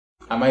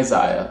I'm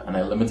Isaiah, and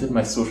I limited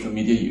my social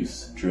media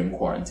use during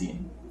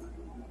quarantine.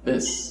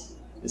 This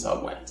is how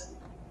it went.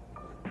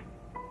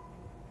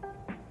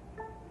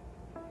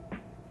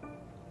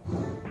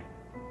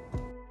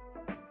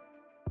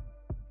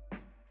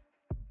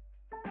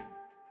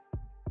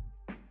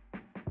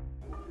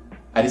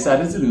 I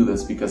decided to do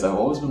this because I've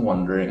always been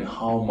wondering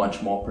how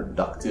much more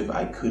productive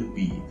I could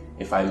be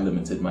if I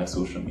limited my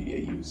social media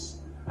use.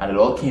 And it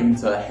all came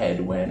to a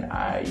head when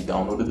I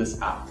downloaded this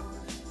app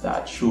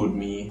that showed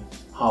me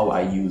how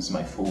I use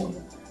my phone.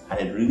 And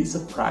it really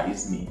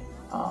surprised me.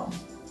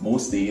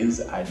 Most days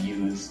I'd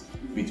use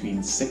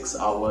between 6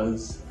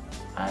 hours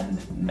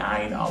and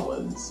 9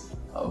 hours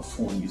of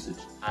phone usage.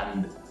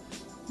 And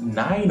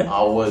 9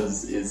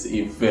 hours is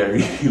a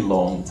very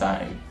long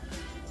time.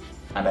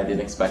 And I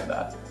didn't expect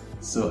that.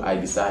 So I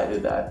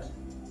decided that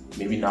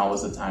maybe now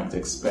was the time to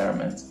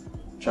experiment,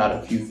 try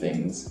a few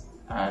things,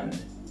 and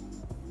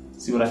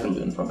see what I could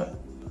learn from it.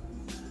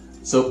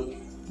 So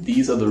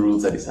these are the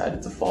rules I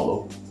decided to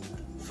follow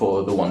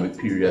for the 1 week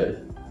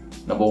period.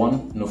 Number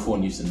 1, no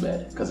phone use in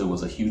bed, because it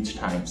was a huge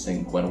time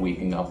sink when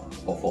waking up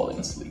or falling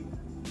asleep.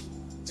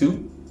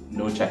 2,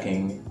 no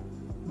checking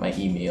my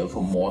email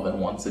for more than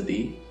once a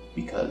day,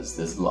 because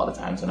there's a lot of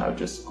times when I would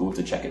just go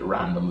to check it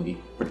randomly,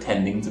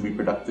 pretending to be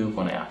productive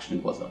when I actually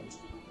wasn't.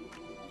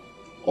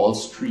 All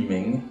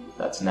streaming,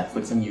 that's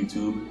Netflix and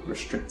YouTube,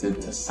 restricted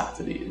to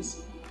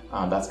Saturdays.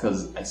 That's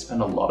because I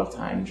spend a lot of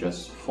time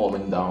just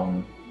falling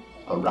down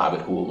a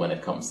rabbit hole when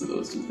it comes to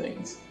those two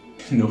things.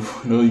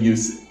 No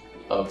use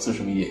of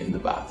social media in the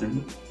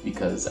bathroom,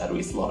 because I'd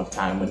waste a lot of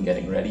time when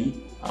getting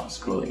ready,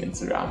 scrolling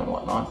Instagram and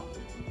whatnot.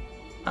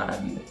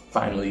 And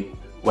finally,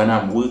 when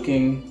I'm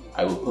working,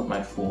 I will put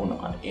my phone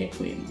on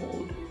airplane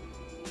mode.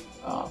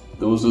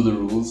 Those are the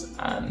rules,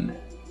 and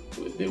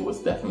there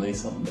was definitely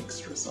some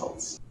mixed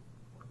results.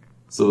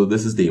 So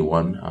this is day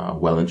 1,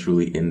 well and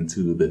truly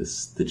into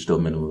this digital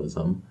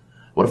minimalism.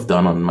 What I've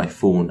done on my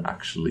phone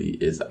actually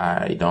is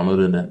I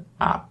downloaded an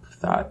app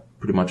that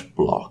pretty much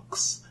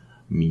blocks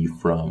me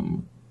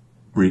from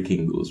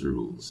breaking those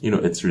rules.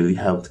 It's really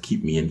helped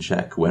keep me in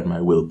check when my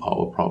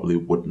willpower probably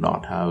would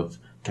not have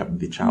kept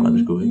the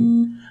challenge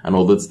going. And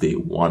although it's day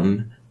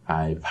 1,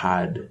 I've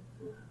had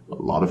a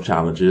lot of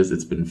challenges.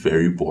 It's been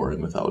very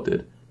boring without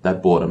it.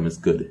 That boredom is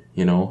good,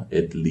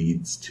 it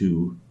leads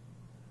to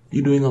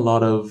you doing a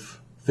lot of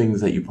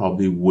things that you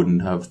probably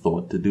wouldn't have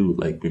thought to do,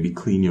 like maybe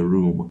clean your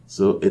room.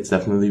 So it's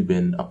definitely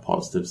been a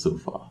positive so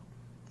far.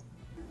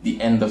 The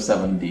end of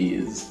 7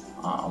 days,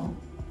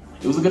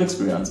 it was a good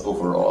experience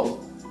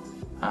overall,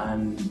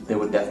 and there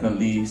were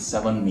definitely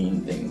 7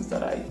 main things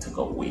that I took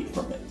away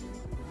from it.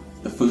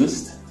 The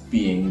first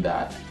being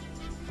that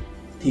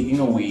taking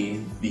away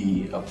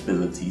the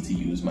ability to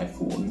use my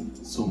phone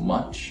so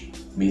much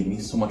made me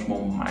so much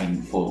more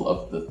mindful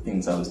of the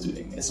things I was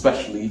doing,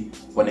 especially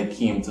when it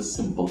came to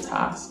simple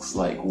tasks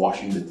like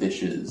washing the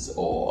dishes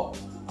or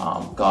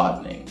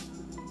gardening.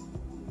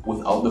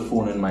 Without the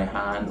phone in my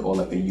hand or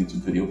like a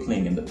YouTube video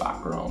playing in the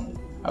background,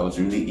 I was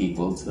really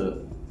able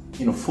to,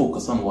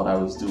 focus on what I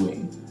was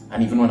doing.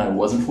 And even when I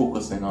wasn't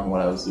focusing on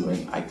what I was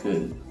doing, I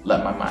could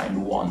let my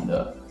mind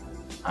wander,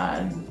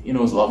 and it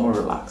was a lot more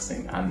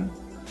relaxing, and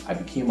I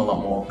became a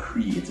lot more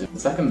creative. The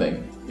second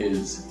thing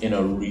is, in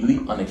a really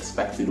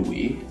unexpected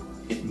way,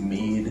 it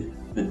made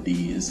the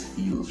days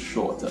feel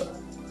shorter.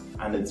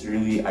 And it's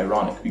really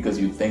ironic, because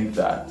you'd think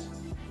that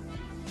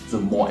the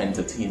more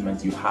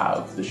entertainment you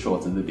have, the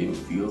shorter the day would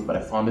feel, but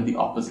I found it the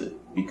opposite,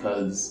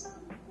 because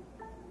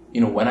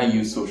when I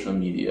use social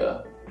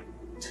media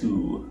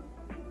to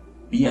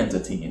be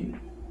entertained,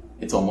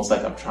 it's almost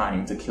like I'm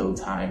trying to kill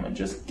time and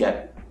just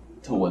get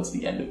towards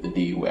the end of the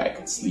day where I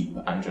could sleep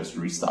and just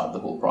restart the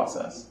whole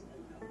process.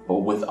 But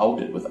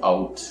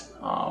without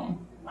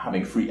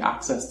having free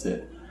access to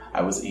it,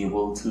 I was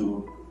able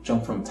to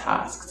jump from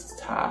task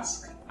to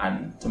task,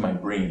 and to my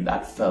brain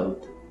that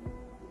felt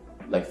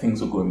like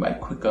things were going by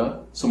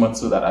quicker, so much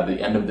so that at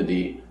the end of the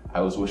day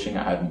I was wishing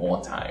I had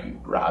more time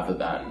rather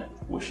than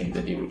wishing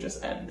the day would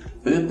just end.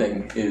 Third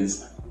thing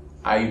is,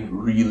 I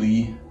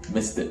really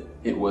missed it.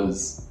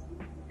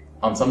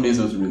 On some days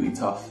it was really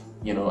tough.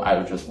 I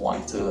would just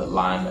want to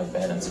lie in my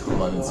bed and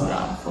scroll on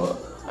Instagram for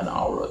an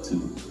hour or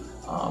 2.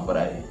 But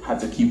I had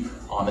to keep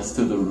honest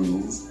to the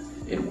rules.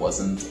 It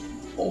wasn't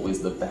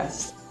always the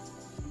best.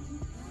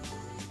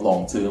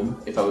 Long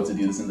term, if I were to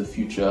do this in the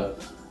future,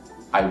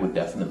 I would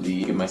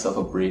definitely give myself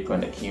a break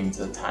when it came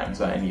to times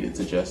when I needed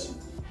to just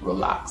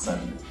relax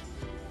and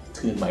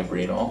turn my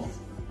brain off.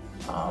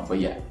 But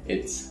yeah,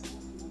 it's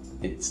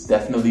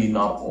definitely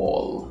not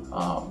all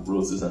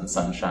roses and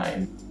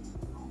sunshine.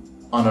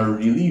 On a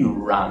really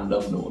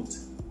random note,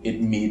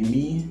 it made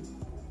me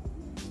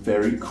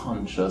very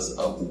conscious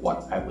of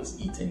what I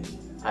was eating,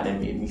 and it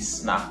made me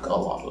snack a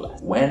lot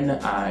less. When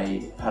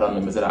I had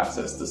unlimited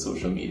access to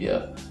social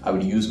media, I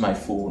would use my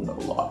phone a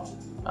lot,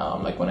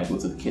 like when I go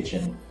to the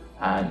kitchen,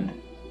 and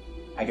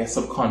I guess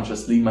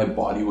subconsciously my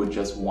body would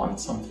just want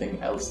something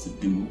else to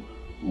do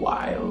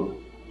while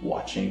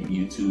watching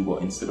YouTube or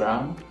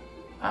Instagram,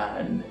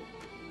 and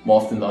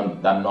more often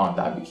than not,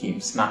 that became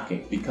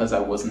snacking. Because I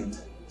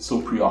wasn't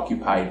so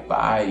preoccupied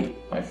by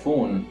my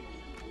phone,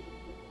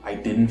 I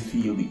didn't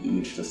feel the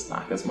urge to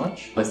snack as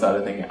much. I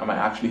started thinking, am I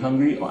actually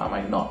hungry or am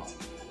I not?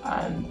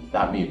 And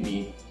that made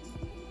me,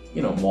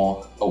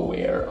 more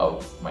aware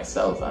of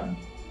myself and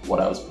what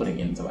I was putting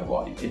into my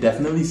body. It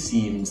definitely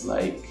seems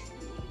like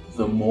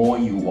the more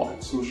you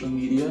watch social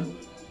media,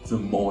 the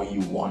more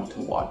you want to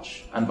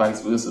watch, and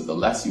vice versa. The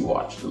less you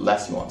watch, the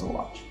less you want to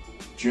watch.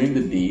 During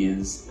the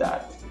days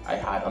that I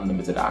had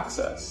unlimited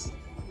access,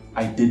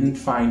 I didn't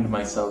find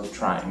myself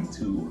trying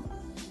to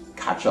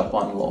catch up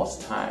on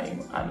lost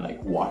time and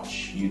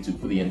watch YouTube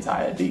for the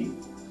entire day.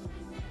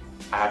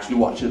 I actually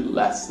watched it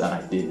less than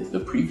I did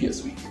the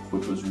previous week,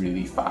 which was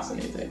really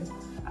fascinating.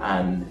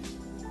 And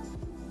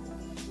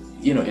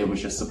it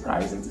was just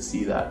surprising to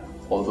see that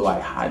although I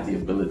had the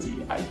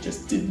ability, I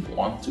just didn't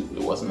want to.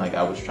 It wasn't like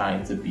I was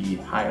trying to be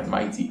high and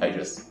mighty.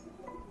 It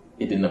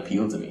didn't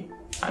appeal to me.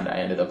 And I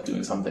ended up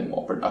doing something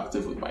more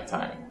productive with my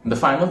time. And the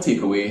final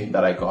takeaway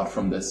that I got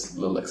from this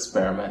little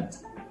experiment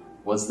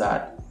was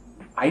that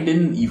I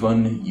didn't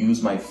even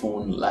use my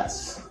phone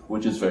less,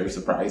 which is very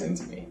surprising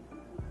to me.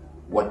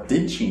 What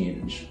did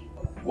change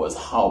was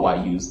how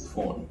I used the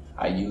phone.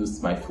 I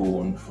used my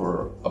phone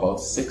for about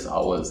 6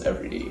 hours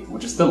every day,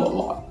 which is still a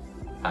lot.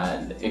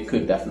 And it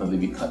could definitely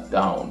be cut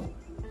down.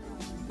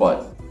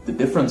 But the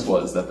difference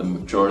was that the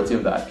majority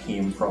of that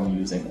came from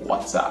using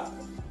WhatsApp,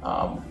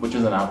 which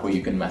is an app where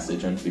you can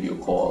message and video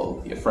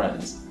call your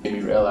friends. It made me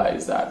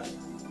realize that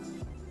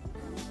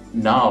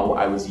now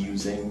I was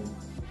using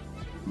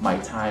my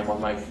time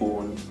on my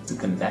phone to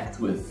connect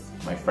with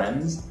my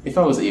friends. If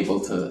I was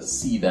able to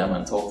see them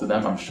and talk to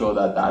them, I'm sure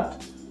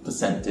that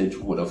percentage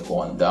would have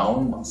gone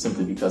down,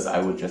 simply because I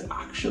would just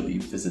actually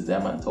visit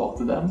them and talk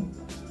to them.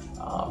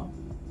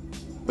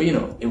 But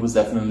it was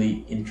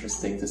definitely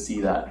interesting to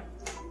see that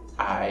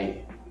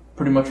I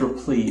pretty much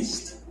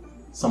replaced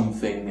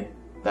something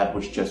that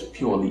was just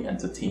purely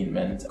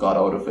entertainment, got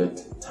out of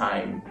it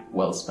time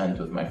well spent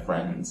with my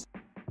friends.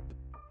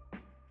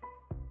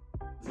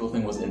 The whole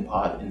thing was in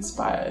part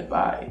inspired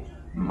by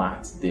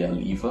Matt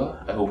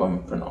D'Aliva. I hope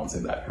I'm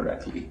pronouncing that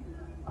correctly.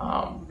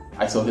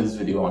 I saw his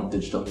video on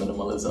digital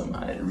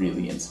minimalism and it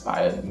really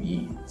inspired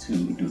me to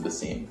do the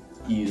same.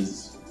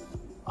 He's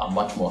a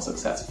much more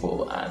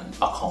successful and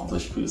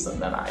accomplished person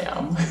than I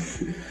am.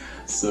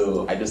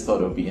 So I just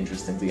thought it would be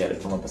interesting to get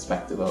it from a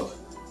perspective of,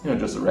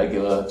 just a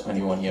regular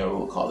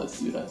 21-year-old college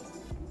student.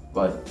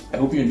 But I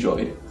hope you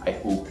enjoyed. I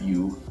hope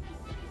you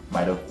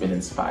might have been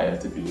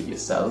inspired to do it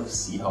yourself,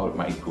 see how it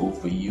might go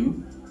for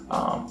you.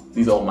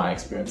 These are all my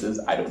experiences.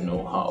 I don't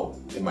know how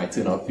it might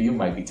turn out for you. It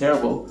might be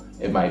terrible.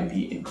 It might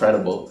be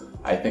incredible.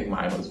 I think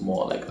mine was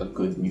more like a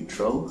good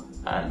neutral.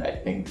 And I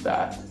think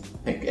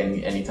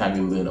anytime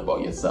you learn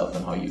about yourself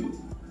and how you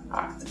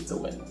act, it's a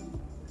win.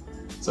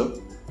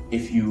 So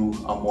if you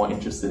are more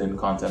interested in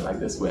content like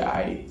this, where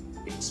I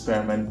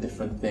experiment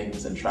different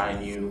things and try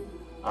new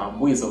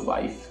ways of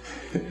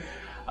life,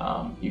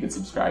 you can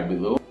subscribe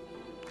below.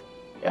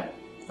 Yeah,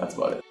 that's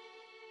about it.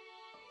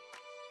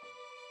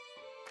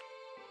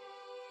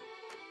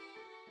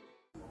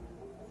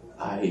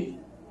 I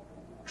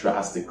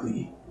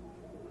drastically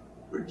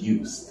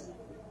reduced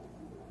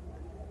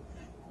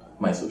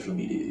my social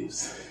media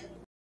use.